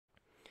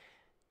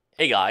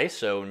Hey guys,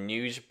 so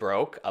news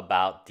broke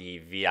about the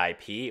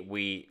VIP.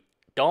 We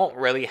don't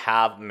really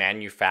have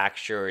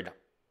manufactured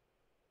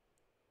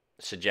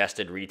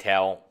suggested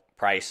retail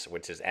price,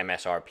 which is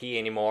MSRP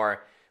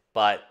anymore,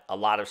 but a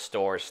lot of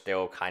stores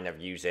still kind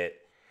of use it.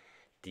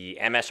 The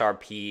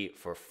MSRP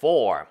for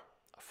four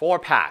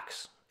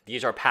packs,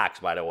 these are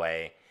packs by the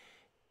way,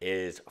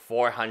 is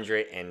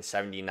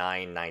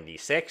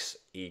 $479.96,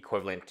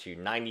 equivalent to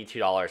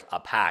 $92 a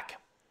pack.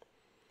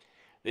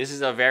 This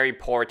is a very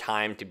poor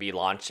time to be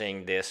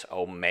launching this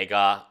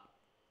Omega.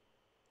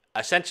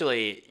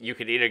 Essentially, you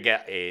could either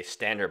get a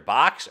standard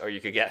box or you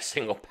could get a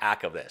single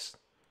pack of this.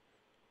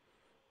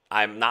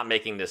 I'm not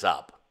making this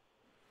up.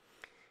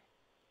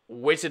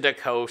 Wizards of the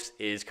Coast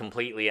is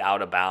completely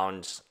out of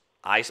bounds.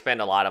 I spend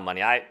a lot of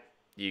money.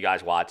 You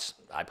guys watch,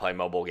 I play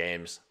mobile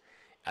games.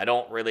 I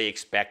don't really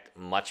expect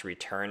much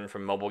return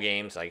from mobile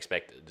games. I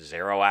expect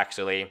zero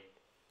actually.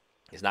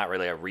 It's not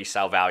really a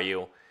resale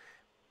value.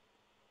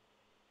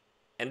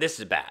 And this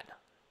is bad.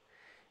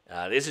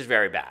 This is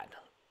very bad.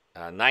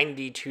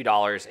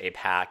 $92 a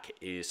pack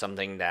is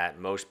something that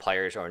most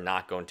players are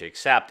not going to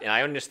accept. And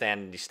I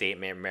understand the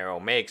statement Merrill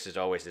makes is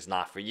always, it's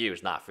not for you,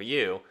 it's not for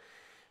you.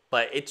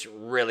 But it's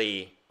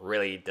really,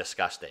 really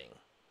disgusting.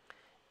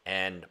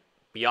 And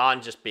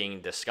beyond just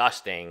being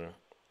disgusting,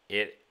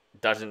 it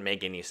doesn't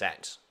make any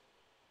sense.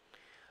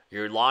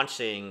 You're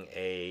launching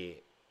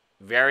a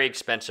very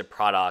expensive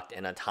product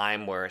in a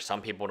time where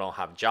some people don't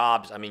have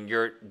jobs. I mean,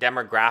 your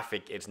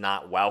demographic is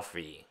not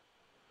wealthy.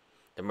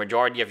 The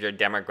majority of your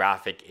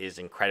demographic is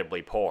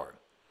incredibly poor.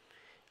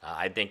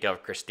 I think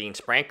of Christine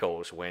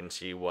Sprankles when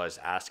she was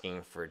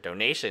asking for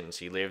donations.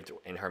 She lived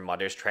in her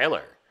mother's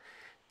trailer.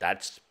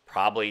 That's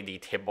probably the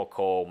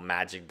typical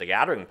Magic the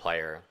Gathering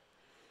player.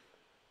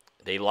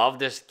 They love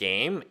this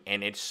game,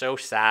 and it's so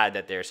sad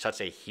that there's such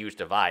a huge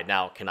divide.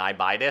 Now, can I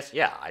buy this?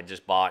 Yeah, I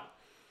just bought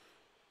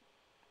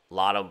a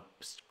lot of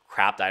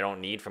crap that I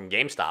don't need from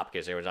GameStop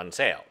because it was on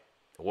sale.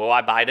 Will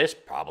I buy this?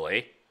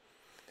 Probably.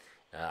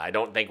 I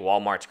don't think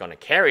Walmart's going to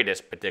carry this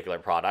particular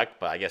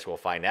product, but I guess we'll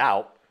find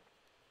out.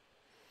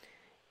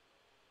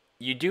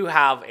 You do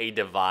have a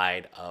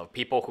divide of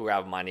people who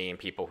have money and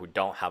people who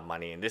don't have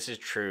money, and this is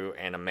true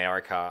in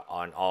America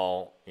on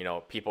all,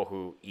 people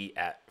who eat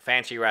at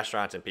fancy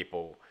restaurants and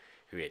people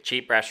who eat at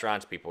cheap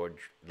restaurants, people who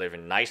live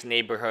in nice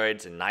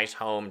neighborhoods and nice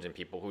homes, and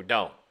people who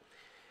don't.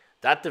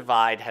 That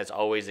divide has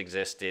always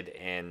existed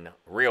in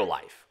real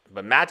life.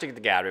 But Magic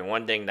the Gathering,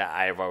 one thing that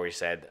I've always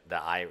said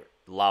that I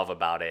love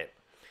about it,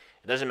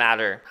 it doesn't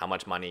matter how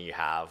much money you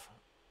have.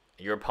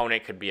 Your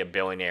opponent could be a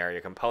billionaire,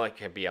 your opponent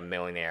could be a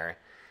millionaire,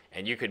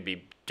 and you could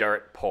be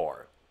dirt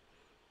poor.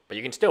 But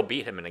you can still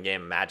beat him in a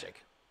game of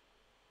Magic.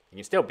 You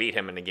can still beat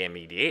him in a game of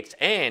EDH,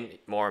 and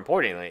more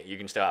importantly, you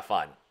can still have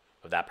fun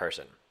with that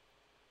person.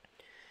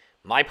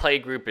 My play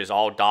group is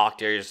all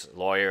doctors,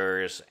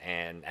 lawyers,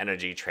 and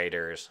energy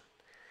traders.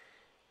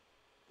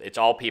 It's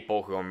all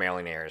people who are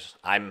millionaires.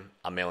 I'm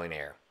a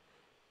millionaire.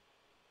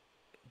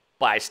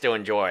 But I still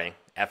enjoy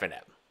F&M.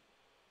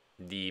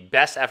 The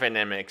best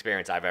F&M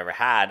experience I've ever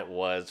had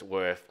was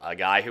with a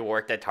guy who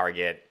worked at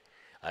Target,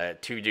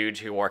 two dudes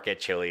who work at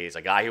Chili's,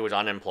 a guy who was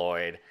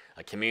unemployed,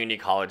 a community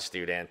college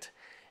student,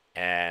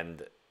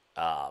 and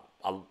I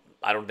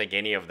don't think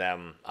any of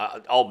them,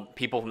 all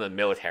people from the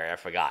military, I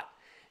forgot.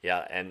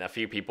 Yeah, and a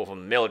few people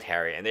from the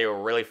military, and they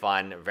were really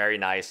fun, very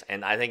nice,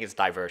 and I think it's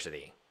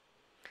diversity.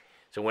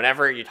 So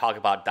whenever you talk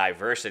about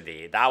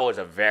diversity, that was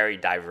a very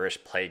diverse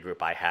play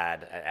group I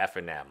had at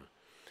F&M.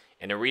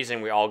 And the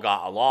reason we all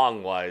got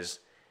along was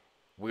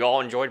we all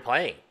enjoyed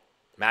playing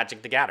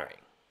Magic the Gathering.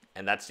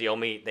 And that's the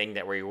only thing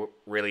that we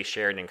really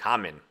shared in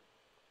common.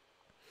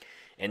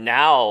 And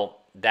now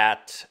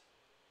that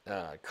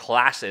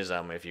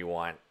classism, if you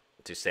want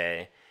to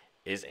say,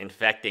 is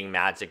infecting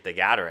Magic the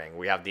Gathering.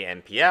 We have the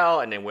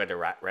MPL, and then we're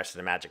the rest of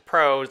the Magic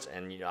pros.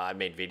 And I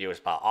made videos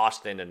about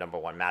Austin, the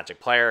 #1 Magic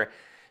player,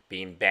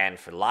 being banned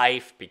for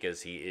life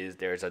because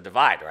there's a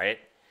divide, right?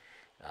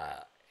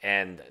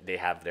 And they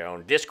have their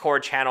own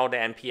Discord channel, the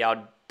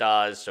MPL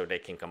does, so they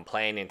can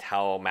complain and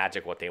tell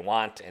Magic what they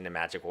want, and the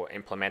Magic will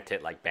implement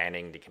it, like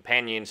banning the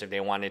companions if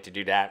they wanted to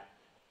do that.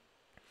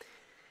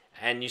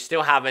 And you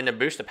still have in the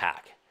booster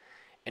pack.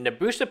 And the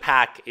booster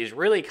pack is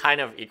really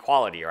kind of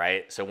equality,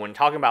 right? So when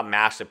talking about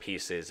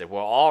masterpieces, if we're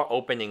all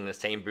opening the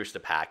same booster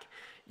pack,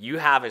 you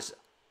have as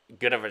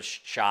good of a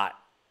shot,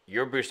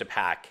 your booster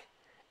pack,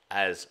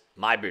 as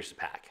my booster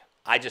pack.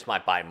 I just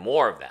might buy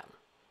more of them,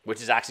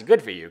 which is actually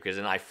good for you because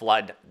then I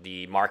flood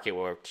the market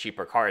with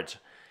cheaper cards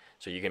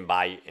so you can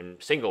buy in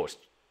singles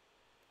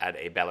at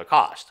a better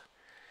cost.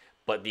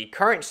 But the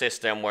current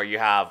system where you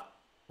have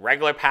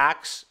regular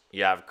packs,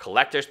 you have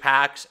collector's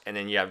packs, and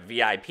then you have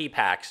VIP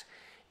packs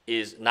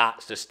is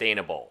not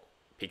sustainable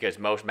because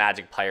most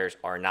Magic players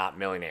are not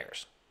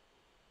millionaires.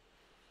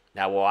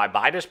 Now, will I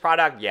buy this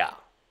product? Yeah.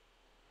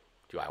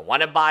 Do I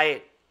want to buy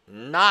it?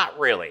 Not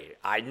really.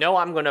 I know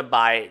I'm going to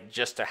buy it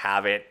just to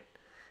have it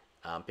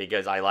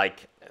because I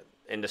like,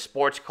 in the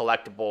sports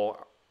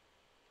collectible,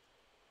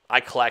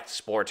 I collect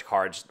sports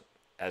cards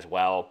as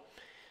well.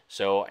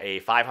 So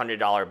a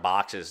 $500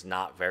 box is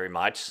not very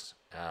much.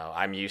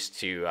 I'm used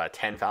to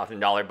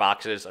 $10,000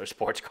 boxes of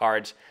sports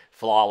cards,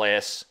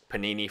 Flawless,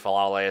 Panini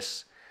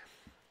Flawless,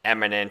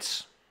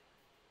 Eminence,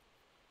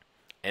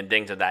 and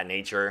things of that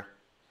nature.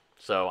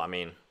 So, I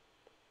mean,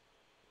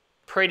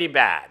 pretty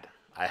bad,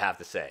 I have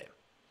to say.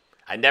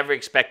 I never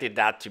expected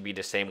that to be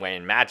the same way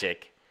in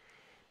Magic.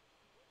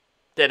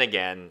 Then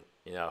again,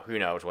 you know, who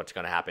knows what's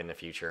going to happen in the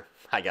future.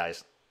 Hi,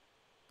 guys.